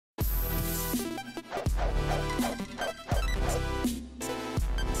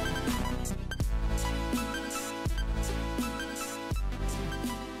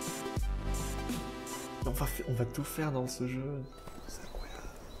va tout faire dans ce jeu. C'est incroyable.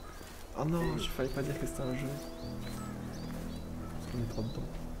 Oh non, il fallait pas dire que c'était un jeu. Parce qu'on est trop dedans.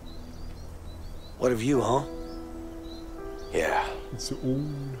 What of you, huh? Yeah. It's all.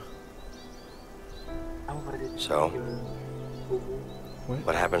 So,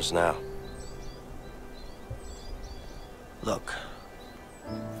 what happens now? Look.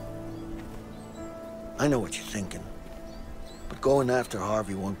 I know what you're thinking. But going after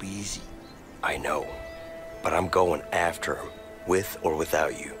Harvey won't be easy. I know. But I'm going after him, with or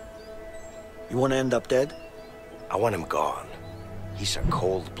without you. You want to end up dead? I want him gone. He's a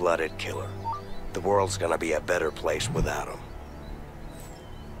cold-blooded killer. The world's gonna be a better place without him.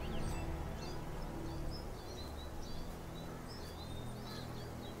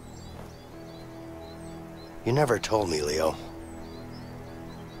 You never told me, Leo.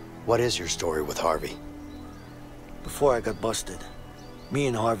 What is your story with Harvey? Before I got busted, me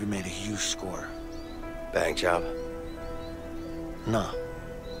and Harvey made a huge score. Bank job? Nah.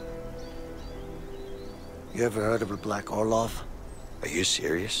 You ever heard of the Black Orlov? Are you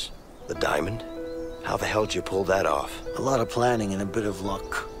serious? The diamond? How the hell did you pull that off? A lot of planning and a bit of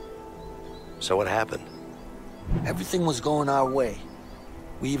luck. So what happened? Everything was going our way.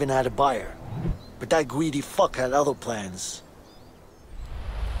 We even had a buyer. But that greedy fuck had other plans.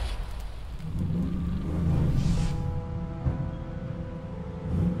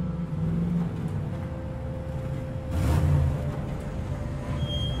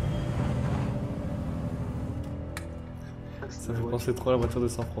 Ça fait penser trop à la voiture de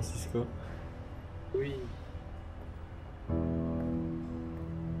San Francisco. Oui.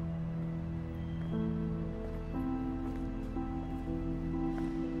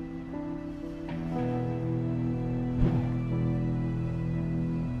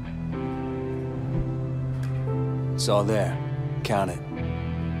 It's all there. Count it.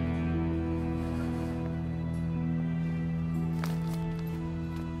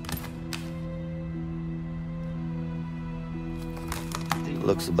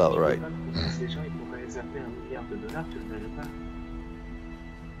 Looks about right. Ces gens, ils pourraient zapper $1 milliard, tu le verrais pas.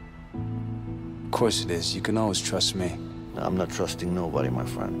 Of course it is. You can always trust me. I'm not trusting nobody, my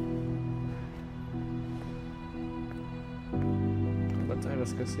friend. La bataille va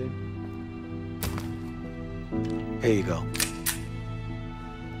se casser. Here you go.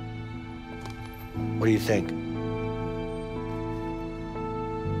 What do you think?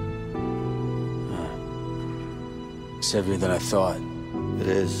 It's heavier than I thought. It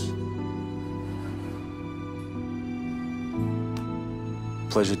is.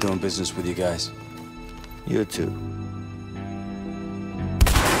 Pleasure doing business with you guys. You too.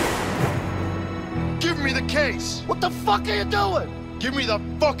 Give me the case! What the fuck are you doing? Give me the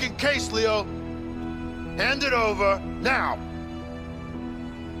fucking case, Leo! Hand it over, now!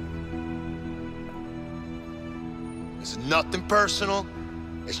 It's nothing personal,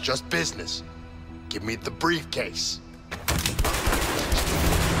 it's just business. Give me the briefcase.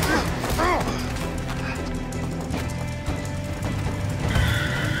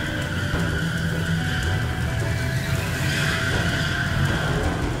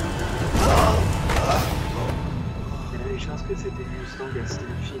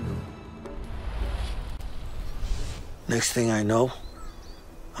 Next thing I know,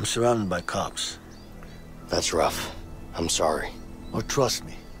 I'm surrounded by cops. That's rough. I'm sorry. Oh, trust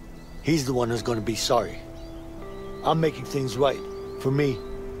me. He's the one who's gonna be sorry. I'm making things right. For me.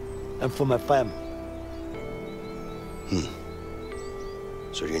 And for my family.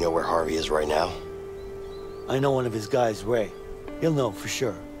 So do you know where Harvey is right now? I know one of his guys, Ray. He'll know for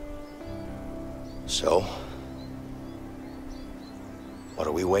sure. So? What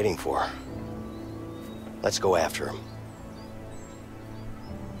are we waiting for? Let's go after him.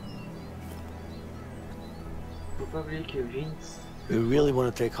 Faut pas oublier que Vince. You really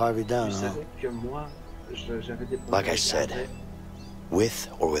want to take Harvey down, huh? Que moi, j'avais des Like I said, with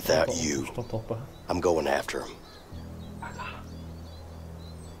or without you, Je t'entends pas. I'm going after him.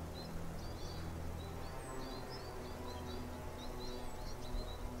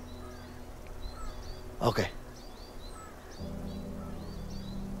 Okay.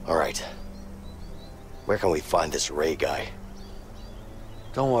 All right. Where can we find this Ray guy?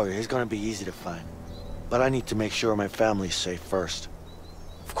 Don't worry, he's gonna be easy to find. But I need to make sure my family's safe first.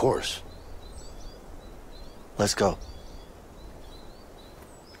 Of course. Let's go.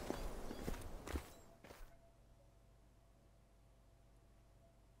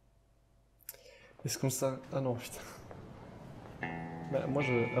 Est-ce qu'on s'arrête? Ah non, putain. Bah, moi,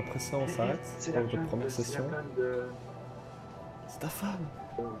 après ça, on s'arrête. C'est la première session. C'est ta femme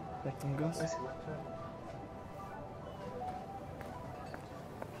avec ton gosse. Ouais, c'est ma femme.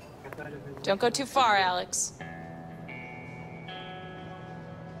 Don't go too far, Alex.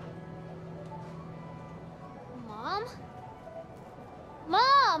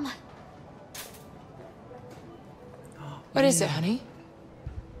 Mom! What is it, honey?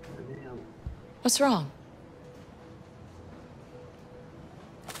 What's wrong?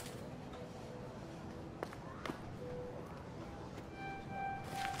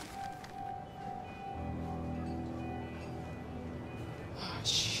 Oh,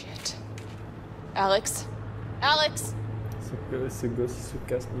 shit. Alex? Alex! Ce gosse, il se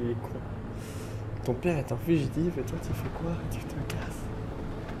casse, il est con. Ton père est un fugitif et toi tu fais quoi? Tu te casses.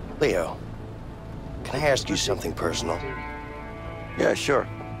 Leo, can I ask you something personal? Yeah, sure.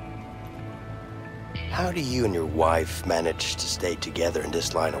 How do you and your wife manage to stay together in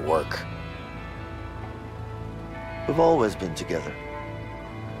this line of work? We've always been together.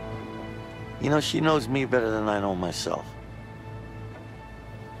 You know, she knows me better than I know myself.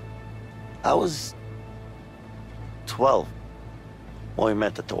 I was 12 when we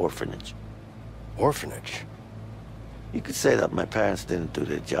met at the orphanage. Orphanage? You could say that my parents didn't do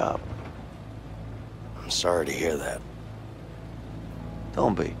their job. I'm sorry to hear that.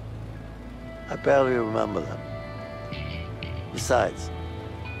 Don't be. I barely remember them. Besides,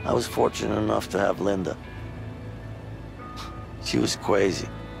 I was fortunate enough to have Linda. She was crazy.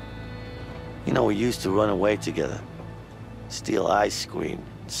 You know, we used to run away together. Steal ice cream,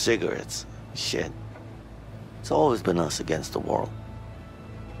 cigarettes, shit. It's always been us against the world.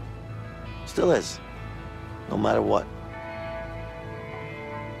 Still is. No matter what.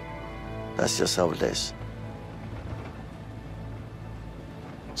 That's just how it is.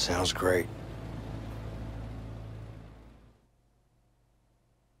 Sounds great.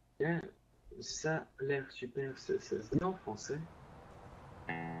 Yeah, ça a l'air super, ça se dit en français.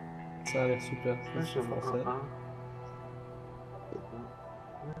 Ça a l'air super, Moi, c'est français.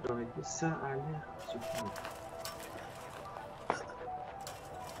 Moi, j'aurais dit ça a l'air super.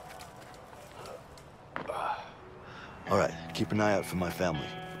 All right, keep an eye out for my family.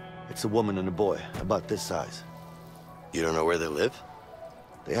 It's a woman and a boy, about this size. You don't know where they live?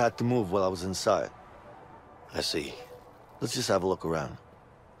 They had to move while I was inside. I see. Let's just have a look around.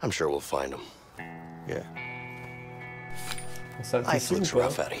 I'm sure we'll find them. Yeah. Life looks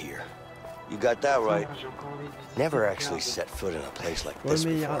rough out of here. You got that right. Never actually set foot in a place like Ouais, this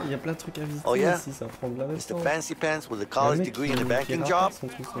mais il before. y a plein de trucs à visiter Oh, yeah? ici, ça prend de Mr. l'investissement. Fancy Pants with a college degree and a banking job?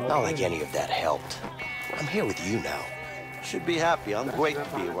 Not like any of that helped. I'm here with you now. Should be happy. I'm great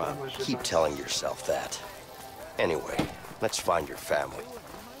to be around. Keep telling yourself that. Anyway, let's find your family.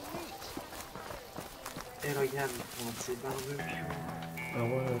 Et regarde, c'est barbecues. Ah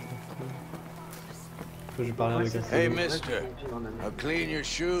ouais, je vais parler avec un Hey, mister, I'll clean your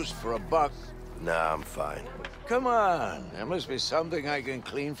shoes for $1. Nah, I'm fine. Come on, there must be something I can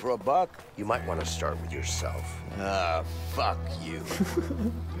clean for $1. You might want to start with yourself. Ah, fuck you.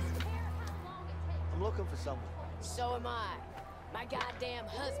 I'm looking for someone. So am I. My goddamn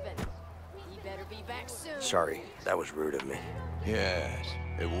husband. He better be back soon. Sorry, that was rude of me. Yes,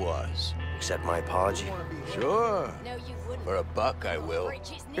 it was. Accept my apology? Sure. No, you wouldn't. For $1, I will. Break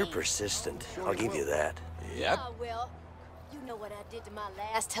his You're knees. persistent. I'll give you that. Yep. I will. You know what I did to my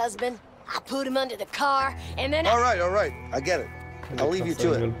last husband? I put him under the car, and then All right. I get it. I'll leave you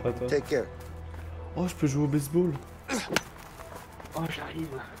to it. Take care. Oh, je peux jouer au baseball. Oh, j'arrive.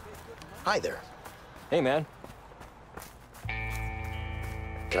 Hi there. Hey, man.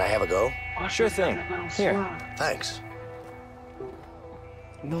 Can I have a go? Oh, Sure je peux faire thing. la balançoire. Here. Thanks.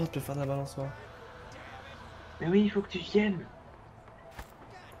 Non, tu peux faire de la balançoire. Mais oui, il faut que tu viennes.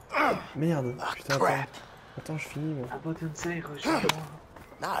 Merde, Ah, putain, crap. attends. Attends, je finis, moi. Abandonne ça et rejoins-moi.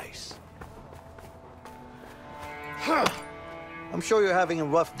 Nice. I'm sure you're having a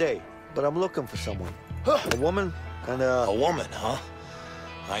rough day, but I'm looking for someone. A woman and a... A woman, huh?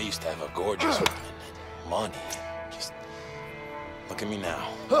 I used to have a gorgeous woman. Money. Just look at me now.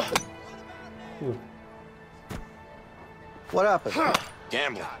 Ooh. What happened?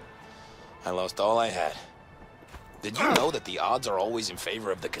 Gambling. I lost all I had. Did you know that the odds are always in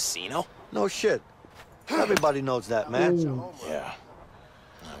favor of the casino? No shit. Everybody knows that, man. Yeah.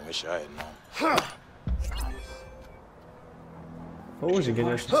 I wish I had known. Oh, j'ai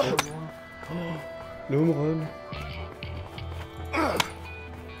gagné la chanson. Oh, le home run.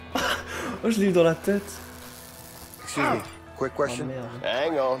 Oh, je l'ai eu dans la tête. Excuse me. Quick Oh question. merde.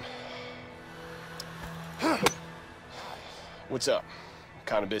 Hang on. What's up?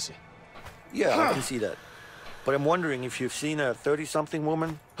 Kinda busy. Yeah, I can see that. But I'm wondering if you've seen a 30-something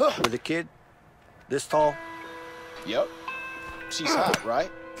woman with a kid this tall. Yep. She's hot,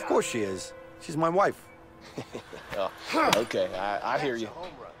 right? Of course she is. She's my wife. Oh, okay, I hear you.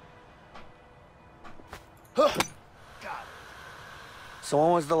 So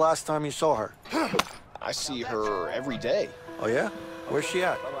when was the last time you saw her? I see her every day. Oh, yeah? Where's she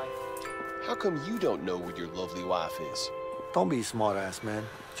at? How come you don't know where your lovely wife is? Don't be a smart-ass, man.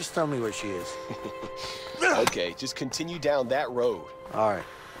 Just tell me where she is. Okay, just continue down that road. All right.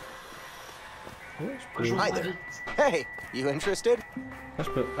 Ouais, je peux... Hi there. Hey, you interested? Ah, je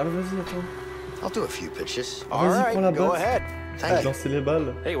peux... Ah, vas-y, attends. I'll do a few pitches. All right, prends la go batte. ahead. Hey. Lancer les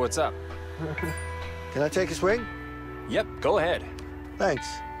balles. Hey, what's up? Can I take a swing? Yep, go ahead. Thanks.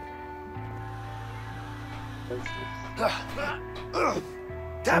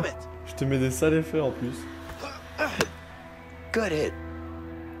 Damn it! Je te mets des sales effets en plus. Good hit.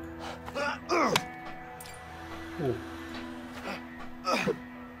 Oh.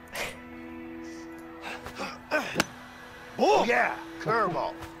 Oh yeah,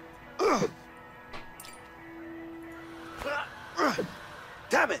 curveball.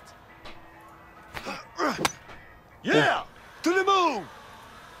 Damn it! Yeah, to the moon.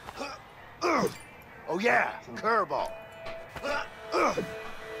 Oh yeah, curveball.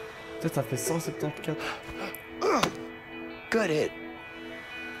 Putain, ça fait 174. Good hit.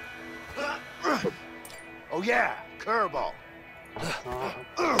 Oh yeah, curveball.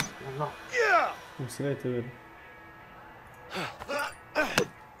 Non. Yeah. Donc celle-là était belle.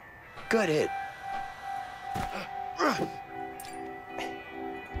 Good hit.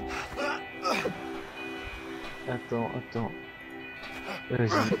 Attends. Vas-y.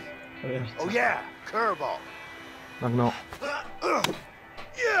 Allez. Oh yeah, curveball. Maintenant.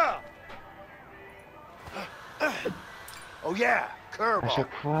 Yeah. Oh yeah, À curveball.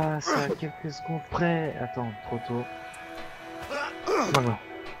 chaque fois, c'est à quelques secondes près. Attends, trop tôt. Maintenant.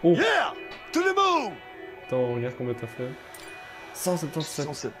 Oh. Yeah, to the moon. Attends, regarde combien t'as fait. 177.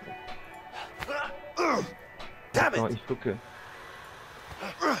 107. Damn Attends, it! il faut que...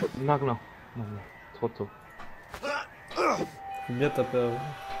 Maintenant. Trop tôt. Faut bien taper avant.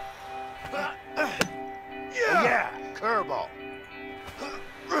 Yeah, curveball.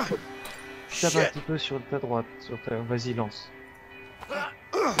 Tape un petit peu sur ta droite. Sur ta... Vas-y, lance.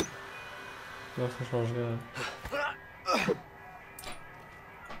 Non, ça change rien.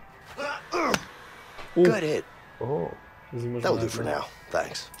 Oh. Good hit. Oh. Vas-y, moi je That'll do m'arrête for là. now.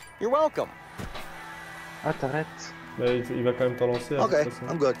 Thanks. You're welcome. Ah, t'arrêtes. Bah, il va quand même t'en lancer. de Okay, toute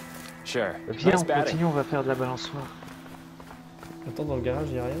façon. I'm good. Sure. Viens, Nice on batting. continue, on va faire de la balançoire. Attends, dans le garage,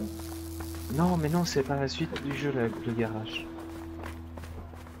 y'a rien? Non, mais non, c'est pas la suite du jeu, le garage.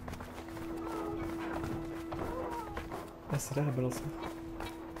 Ah, c'est là la balançoire.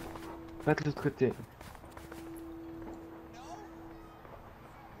 Pas de l'autre côté.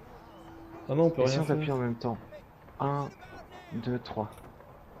 Ah non, on peut Et si rien on appuie faire. en même temps. 1, 2, 3.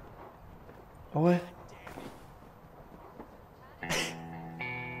 Ah ouais.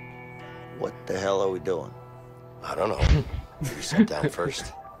 What the hell are we doing? I don't know. You sat down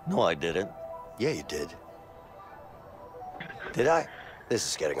first. No, I didn't. Yeah, you did. Did I? This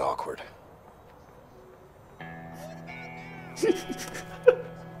is getting awkward.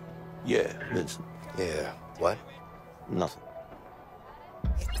 Yeah, Vincent. Yeah. What? Nothing.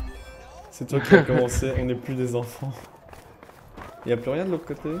 C'est toi qui as commencé, on n'est plus des enfants. Y'a plus rien de l'autre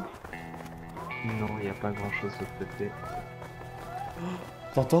côté? Non, il n'y a pas grand chose de l'autre côté.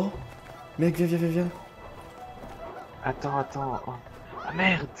 T'entends? Mec, viens. Attends. Oh. Ah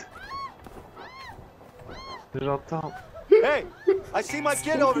merde! J'entends. Hey, I see my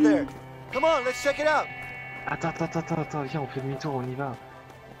kid over there. Come on, let's check it out. Attends, viens, on fait demi-tour, on y va.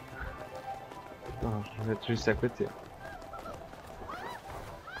 Non, je vais être juste à côté.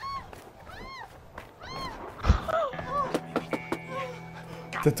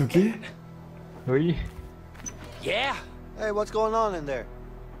 T'as toqué? Oui. Yeah? Hey, what's going on in there?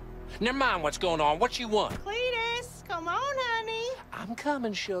 Never mind what's going on. What you want? Cletus, come on, honey. I'm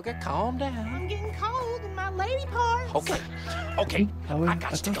coming, sugar. Calm down. I'm getting cold in my lady parts. Okay. Ah ouais, I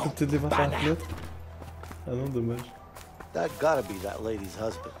got attends, to je go. peux peut-être les voir Bye par la now. fenêtre. Ah non, dommage. That gotta be that lady's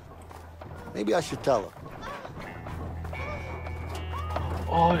husband. Maybe I should tell her.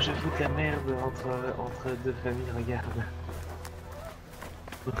 Oh, je fous de la merde entre deux familles, regarde.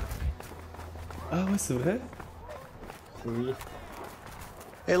 Ah ouais, c'est vrai? Oui.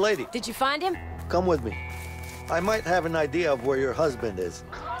 Hey, lady, Did you find him? come with me. I might have an idea of where your husband is.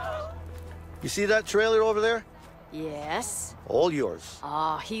 You see that trailer over there? Yes. All yours.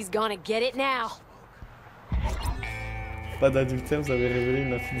 Oh, he's gonna get it now. Pas d'adultère, vous avez révélé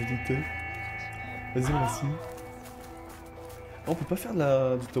une infidélité. Vas-y, merci. Oh, on peut pas faire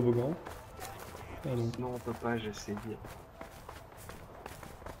du toboggan? Ah non. Non, on peut pas, j'ai essayé.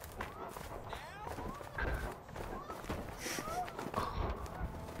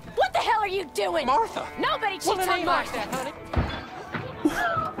 What the hell are you doing? Martha! Nobody cheats on Martha. honey.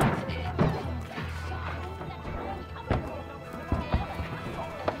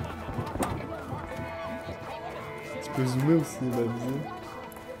 peut zoomer aussi, il va viser.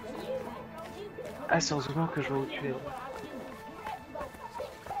 Ah, c'est en zoomant que je vois où tu es.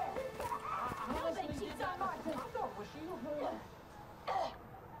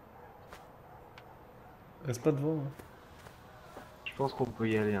 Reste pas devant. Hein. Je pense qu'on peut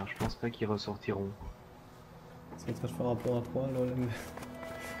y aller, hein. Je pense pas qu'ils ressortiront. C'est en train de faire un plan à 3 là.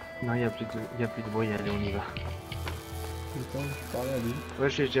 Non, y a plus de bruit, allez, on y va. Putain, je parlais à lui. Ouais,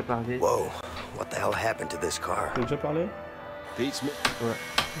 j'ai déjà parlé. Whoa, what the hell happened to this car? T'as déjà parlé? Pete's ouais.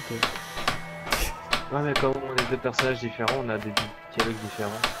 Ok. Ouais, mais comme on est deux personnages différents, on a des dialogues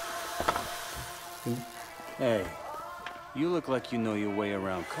différents. Hey, you look like you know your way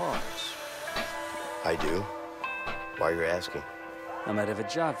around cars. I do. Why you're asking? I might have a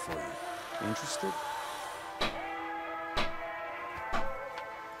job for you. Interested?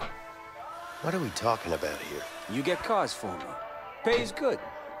 What are we talking about here? You get cars for me. Pays good,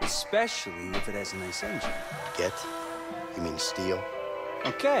 especially if it has a nice engine. Get? You mean steal?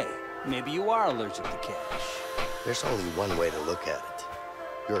 Okay, maybe you are allergic to cash. There's only one way to look at it.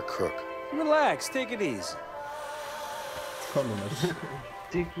 You're a crook. Relax, take it easy. Oh dommage.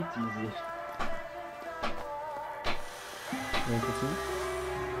 Take it easy. On continue.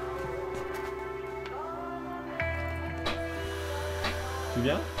 Tu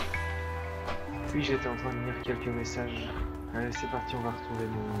viens? Oui, j'étais en train de lire quelques messages. Allez, c'est parti, on va retrouver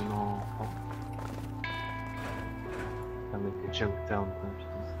mon enfant. Ah, mais t'es déjà out down, putain.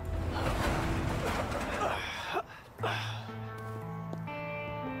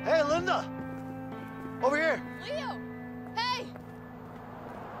 Hey, Linda! Over here! Leo! Hey!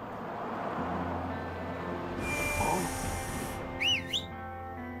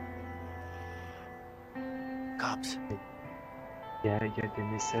 Cops. Il y a des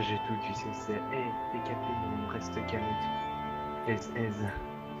messages et tout, tu sais, c'est hey, décapé, reste calme. Aise.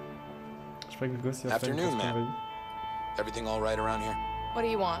 Je crois que le gosse il va Afternoon, ma'am. Everything all right around here? What do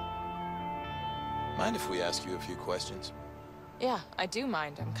you want? Mind if we ask you a few questions? Yeah, I do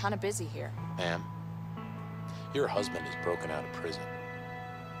mind. I'm kind of busy here. Ma'am, your husband is broken out of prison.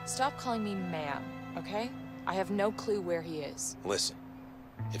 Stop calling me ma'am, okay? I have no clue where he is. Listen,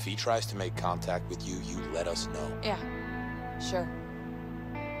 if he tries to make contact with you, you let us know. Yeah, sure.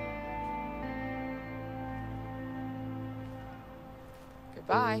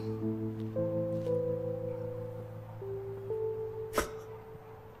 Goodbye.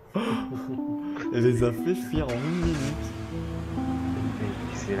 Elle les a fait fuir en 1 minute.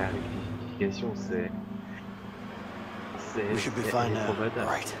 C'est la rectification, c'est... We should be fine now.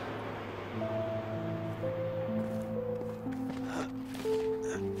 Right.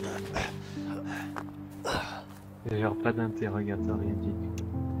 Genre pas d'interrogateur, rien dit.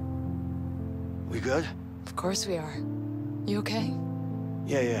 We good? Of course we are. You okay?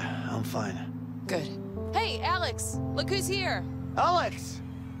 Yeah, I'm fine. Good. Hey, Alex! Look who's here! Alex!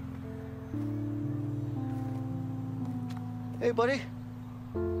 Hey, buddy.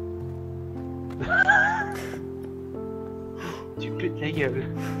 Tu pètes la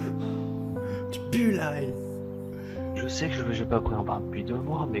gueule. Tu pues l'ail. Je sais que je vais pas prendre part depuis 2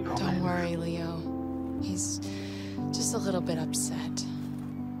 mois, mais quand même. Don't worry, Leo. He's just a little bit upset.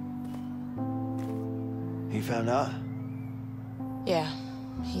 He found out? Yeah,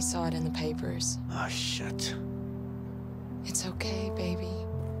 he saw it in the papers. Oh, shit. It's okay, baby.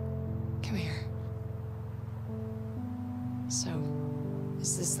 Come here. So,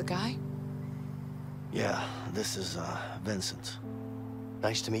 is this the guy? Yeah, this is, Vincent.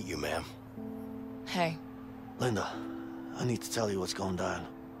 Nice to meet you, ma'am. Hey. Linda, I need to tell you what's going down.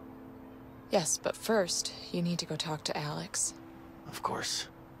 Yes, but first, you need to go talk to Alex. Of course.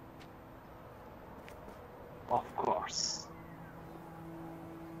 Of course.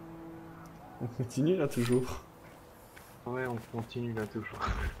 On continue là toujours. Ouais, on continue là toujours.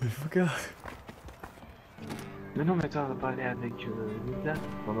 Mais faut que... Mais non, mais toi, on va parler avec Linda,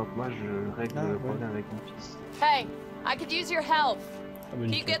 pendant que moi je règle le problème avec mon fils. Hey, I could use your help.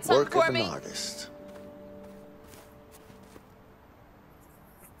 Can you get some Work for of me? an artist.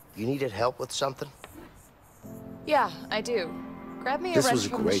 You needed help with something? Yeah, I do. Grab me a This wrench was a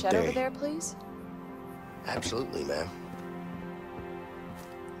from the great shed over day. there, please. Absolutely, ma'am.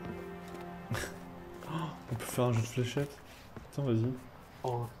 On peut faire un jeu de fléchettes. Attends, vas-y.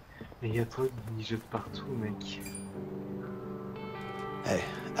 Oh, mais il y a trop de mini-jeux de partout, mec. Hey,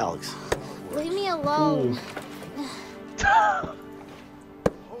 Alex. Leave me alone.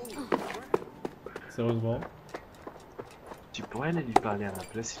 Sérieusement. Tu pourrais aller lui parler à la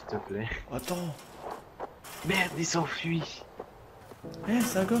place, s'il te plaît. Attends. Merde, il s'enfuit. Eh,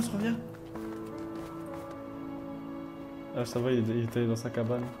 c'est un gosse, reviens. Ah, ça va, il était dans sa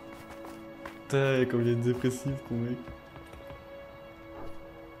cabane. Putain, comme il est dépressif, ton mec.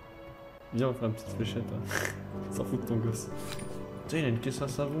 Viens, on fait une petite fléchette, hein. S'en fout de ton gosse. Putain, il a une caisse à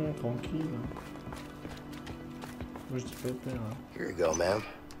savon, tranquille. Moi, je dis pas père. Hein. Here you go, ma'am.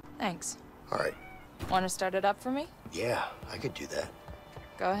 Thanks. All right. Want to start it up for me? Yeah, I could do that.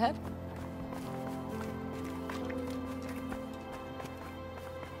 Go ahead.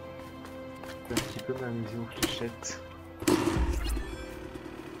 Un petit peu m'amuser aux fléchettes.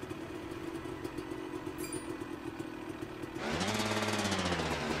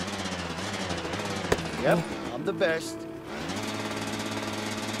 Yep, I'm the best.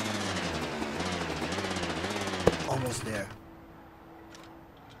 Almost there.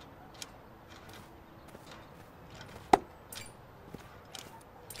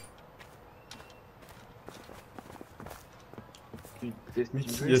 Mais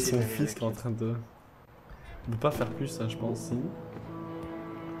il y a son fils qui est en train de... On peut pas faire plus, ça, je pense, si.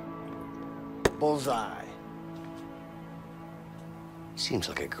 Bullseye. Seems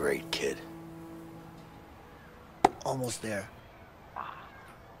like a great kid. Almost there.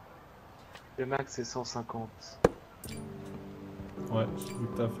 Le max c'est 150. Ouais, j'ai vu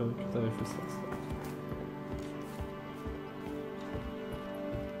que t'avais fait ça.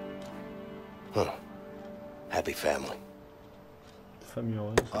 Huh. Happy family. Famille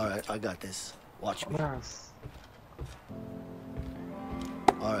heureuse. Alright, I got this. Watch me. Mince.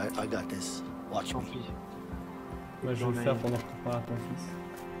 Alright, I got this. Watch me. Ouais, je vais le faire pendant que tu parles à ton fils.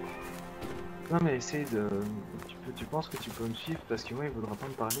 Non mais essaye de... Tu penses que tu peux me suivre parce que moi il voudra pas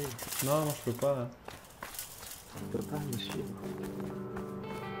me parler. Non, je peux pas là. Tu peux pas me suivre.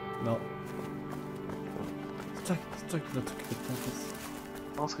 Non. C'est toi qui dois t'occuper de ton fils.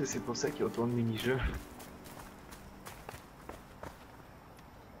 Je pense que c'est pour ça qu'il y a autant de mini-jeux.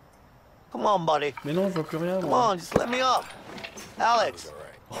 Come on, buddy. Mais non, je vois plus rien. Come on, just let me up. Alex.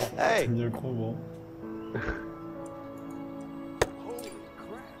 Hey. T'as mis un gros bon.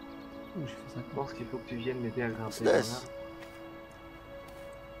 Je pense qu'il faut que tu viennes m'aider à grimper.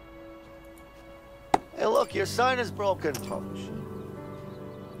 Hey, look, your sign is broken.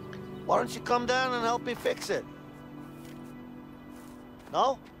 Why don't you come down and help me fix it?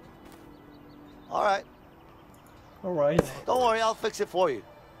 No? All right. All right. Don't worry, I'll fix it for you.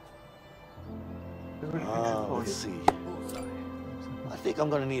 Let's see. I think I'm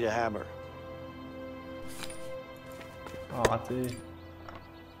gonna need a hammer. Oh, raté.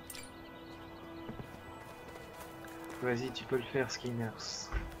 Vas-y, tu peux le faire, Skyners.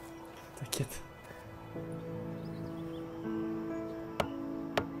 T'inquiète.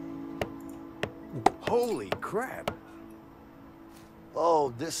 Holy crap.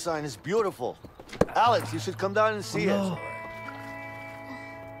 Oh, this sign is beautiful. Alex, you should come down and see it.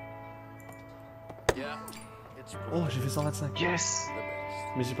 Oh, j'ai fait 125. Yes.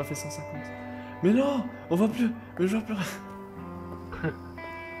 Mais j'ai pas fait 150. Mais non, on voit plus. Mais je vois plus rien.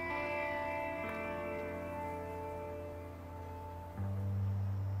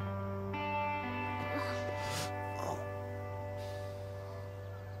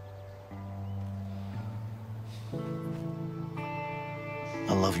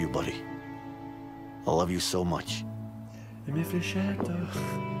 I love you, buddy. I love you so much. Et mes fléchettes.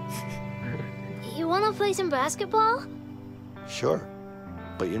 You wanna play some basketball? Sure.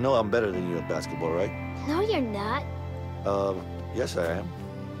 But you know I'm better than you at basketball, right? No, you're not. Yes I am.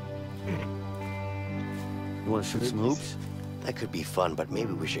 You wanna shoot some hoops? That could be fun, but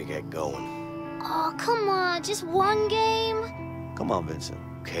maybe we should get going. Oh, come on, just one game? Come on, Vincent.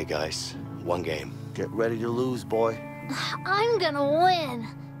 Okay, guys, one game. Get ready to lose, boy. I'm gonna win.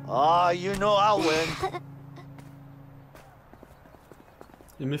 Ah, you know I'll win.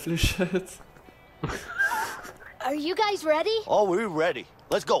 Et mes fléchettes. Are you guys ready? Oh, we're ready.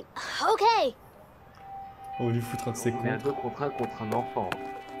 Let's go. Okay. On va lui foutre un de ses On est un coups. peu contre un enfant.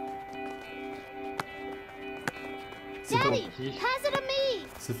 Daddy, pass it to me.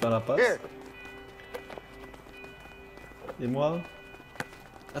 C'est faire la passe. Here. Et moi?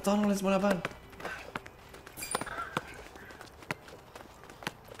 Attends, non, laisse-moi la balle.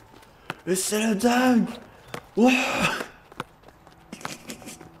 Et c'est le dingue. Ouais.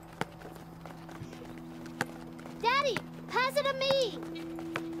 Daddy, pass it to me.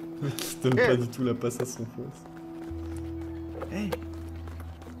 Qui donne pas du tout la passe à son poste. Hey.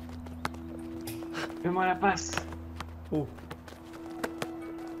 Fais-moi la passe. Oh.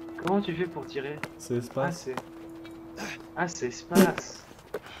 Comment tu fais pour tirer? C'est espace. Ah, c'est espace.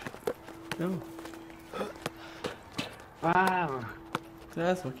 Oh. Waouh.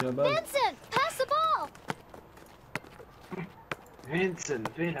 Tiens, c'est moi qui ai la balle. Vincent, pass the ball. Vincent,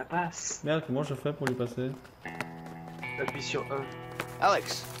 fais la passe. Merde, comment je fais pour lui passer? Appuie sur E.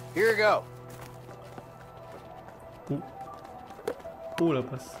 Alex, here you go. Oh, la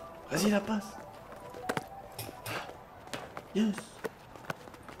passe. Vas-y, la passe. Yes.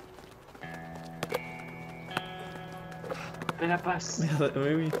 Fais la passe. Merde,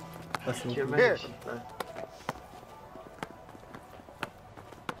 oui, oui. Ah, c'est bon. Magnifique.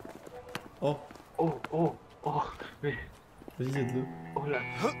 Oh. Oh, oh, oh, mais... Vas-y, aide-le. Oh là.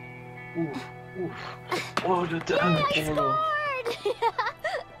 Ouf, ouf. Oh, le dingue. Oh là.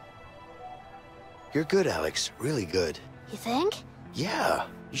 You're good, Alex. Really good. You think? Yeah,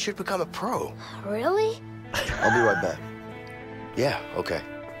 you should become a pro. Really? I'll be right back. Yeah, okay.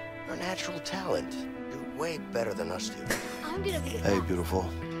 You're a natural talent. You're way better than us two. I'm gonna be Hey, beautiful.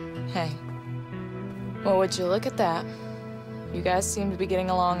 Hey. Well, would you look at that? You guys seem to be getting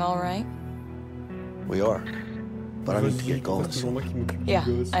along all right. We are. But I need to get going soon. Yeah,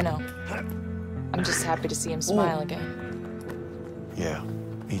 I know. I'm just happy to see him smile again. Yeah,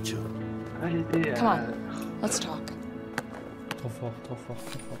 me too. Come on, let's talk. Trop fort, trop fort,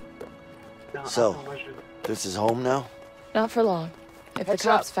 trop fort. So, this is home now? Not for long. If the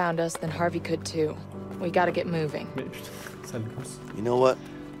cops found us, then Harvey could too. We gotta get moving. You know what?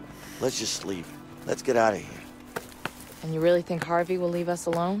 Let's just leave. Let's get out of here. And you really think Harvey will leave us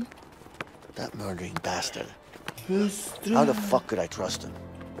alone? That murdering bastard. How the fuck could I trust him?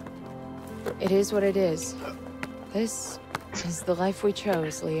 It is what it is. This is the life we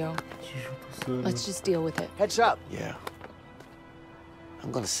chose, Leo. Let's just deal with it. Heads up. Yeah.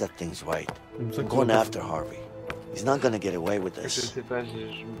 I'm gonna set things right. I'm going after Harvey. He's not gonna get away with Je this. sais pas,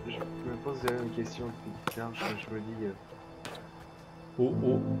 je me pose la même question depuis tout à l'heure, je me dis... Oh,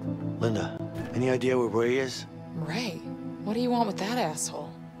 oh. Linda, any idea where he is? Ray, what do you want with that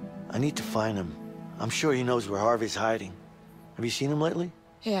asshole? I need to find him. I'm sure he knows where Harvey's hiding. Have you seen him lately?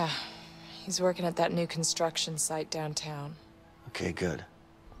 Yeah, he's working at that new construction site downtown. Okay, good.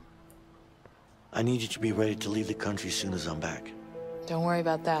 I need you to be ready to leave the country as soon as I'm back. Don't worry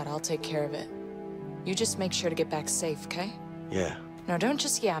about that, I'll take care of it. You just make sure to get back safe, okay? Yeah. No, don't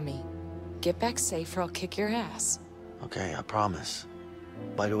just yeah me. Get back safe or I'll kick your ass. Okay, I promise.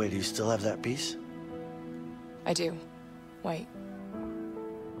 By the way, do you still have that piece? I do. Wait.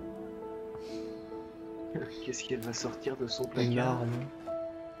 Qu'est-ce qu'elle va sortir de son placard? Une arme.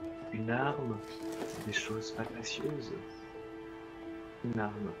 Une arme? Des choses fallacieuses. Une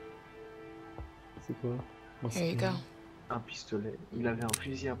arme. C'est quoi? Here you go. Un pistolet. Il avait un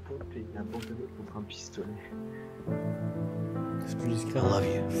fusil à pompe et il a abandonné contre un pistolet. C'est plus discret. I love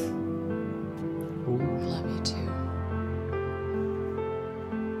you. Oh. Love you too.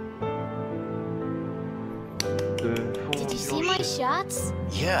 Did you see my shots?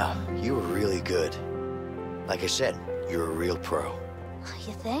 Yeah, you were really good. Like I said, you're a real pro.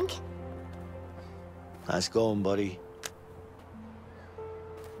 You think? Nice going, buddy.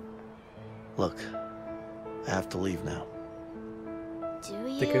 Look, I have to leave now. Do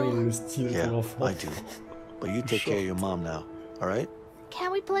T'as quand même you? le style de ton enfant. I do. But you take care of your mom now, all right?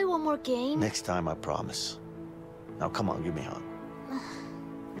 Can we play one more game? Next time, I promise. Now, come on, give me a hug.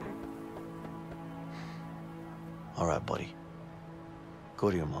 All right, buddy. Go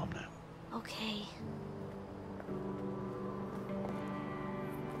to your mom now. Okay.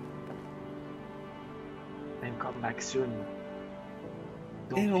 And come back soon.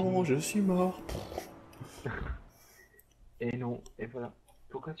 Et non, je suis mort. Et non, et voilà.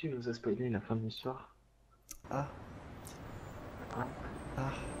 Pourquoi tu nous as spoilé la fin de l'histoire? Ah. Hein?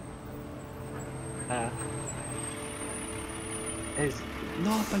 Ah. Ah.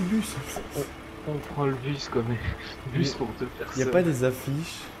 Non, pas le bus. On prend le bus comme bus pour te faire ça. Y'a pas des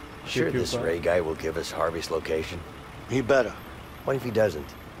affiches? Sure, this Ray guy will give us Harvey's location. He better. What if he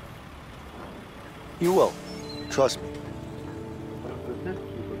doesn't? You will. Trust me.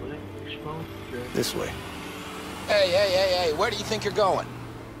 This way. Hey, where do you think you're going?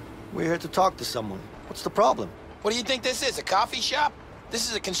 We're here to talk to someone. What's the problem? What do you think this is, a coffee shop? This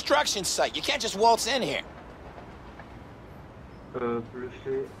is a construction site. You can't just waltz in here. Bluffer,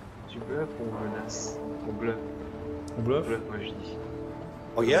 tu bluffes ou on menace? On bluffe. On bluffe? Bluffe, moi je dis.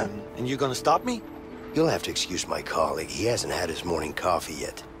 Oh yeah? And you're gonna stop me? You'll have to excuse my colleague. He hasn't had his morning coffee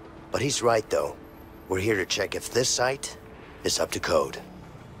yet. But he's right, though. We're here to check if this site is up to code.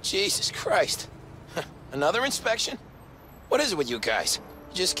 Jesus Christ. Another inspection? What is it with you guys?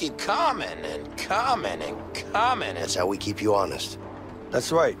 You just keep coming and coming and coming. That's how we keep you honest.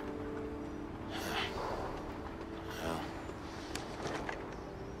 That's right. Well,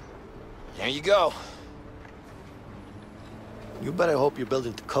 there you go. You better hope you're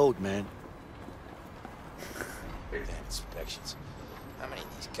building to code, man. Damn inspections. How many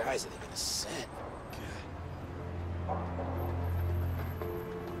of these guys are they gonna send?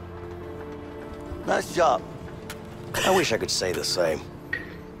 Nice job. I wish I could say the same.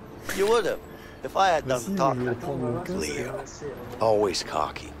 You would have, if I had done talking. Leo, always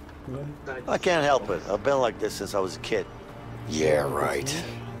cocky. I can't help it. I've been like this since I was a kid. Yeah, right.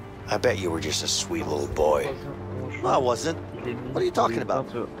 I bet you were just a sweet little boy. No, I wasn't. What are you talking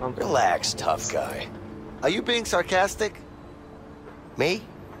about? Relax, tough guy. Are you being sarcastic? Me?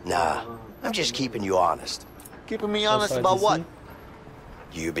 Nah, I'm just keeping you honest. Keeping me honest about what?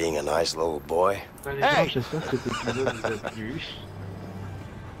 You being a nice little boy. Hey! J'espère que cet épisode vous a plu.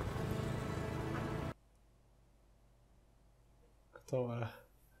 Attends, voilà.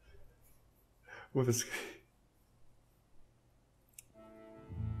 Ouais, parce que...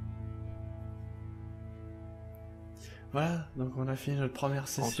 Voilà, donc on a fini notre première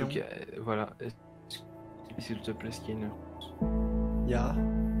session. En tout cas, voilà. S'il te plaît, Skyners. Ya.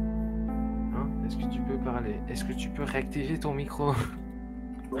 Hein? Est-ce que tu peux parler? Est-ce que tu peux réactiver ton micro?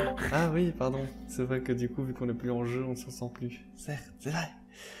 Ah oui, pardon. C'est vrai que du coup, vu qu'on n'est plus en jeu, on s'en sent plus. Certes, c'est vrai.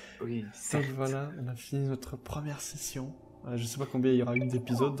 Oui, donc voilà, on a fini notre première session. Je sais pas combien il y aura eu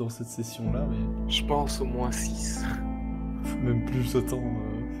d'épisodes dans cette session-là, mais... Je pense au moins 6. Même plus autant.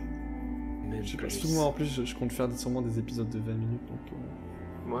 Même je sais pas. plus. Surtout moi, en plus, je compte faire sûrement des épisodes de 20 minutes, donc...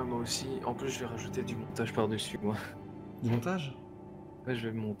 Moi aussi. En plus, je vais rajouter du montage par-dessus, moi. Du montage? Ouais, je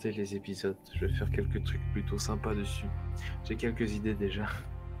vais monter les épisodes. Je vais faire quelques trucs plutôt sympas dessus. J'ai quelques idées déjà.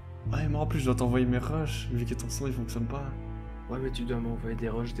 Ouais, mais en plus, je dois t'envoyer mes rushs, vu que ton son, il fonctionne pas. Ouais, mais tu dois m'envoyer des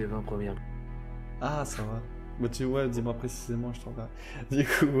rushs des 20 premières. Ah, ça va. Bah ouais, dis-moi précisément, je t'envoie. Du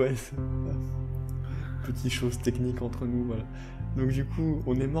coup, ouais, c'est... Petite chose technique entre nous, voilà. Donc du coup,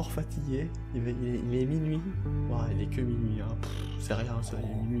 on est mort fatigué. Il est minuit. Ouais, il est que minuit, hein. C'est rien, ça,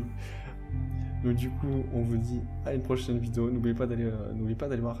 il est minuit. Donc du coup, on vous dit à une prochaine vidéo. N'oubliez pas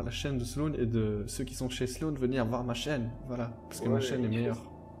d'aller voir la chaîne de Slwaun et de ceux qui sont chez Slwaun, venir voir ma chaîne. Voilà, parce que ma chaîne est meilleure.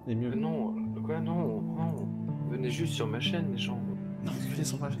 Et mieux. Non, quoi, non. Venez juste sur ma chaîne, les gens. Non, venez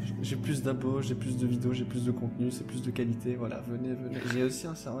sur ma chaîne. J'ai plus d'abos, j'ai plus de vidéos, j'ai plus de contenu, c'est plus de qualité. Voilà, venez. J'ai aussi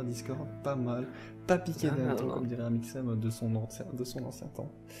un serveur Discord, pas mal. Pas piqué d'un temps, comme dirait un Mixem de son ancien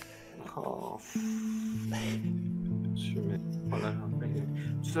temps. Oh. Voilà,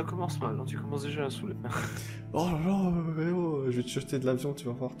 ça commence mal, hein, tu commences déjà à saouler. Oh là là, je vais te jeter de l'avion, tu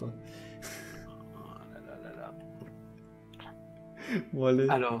vas voir toi. Bon allez.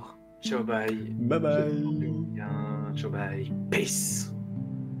 Alors, ciao bye. Bye bye. Ciao bye. Peace.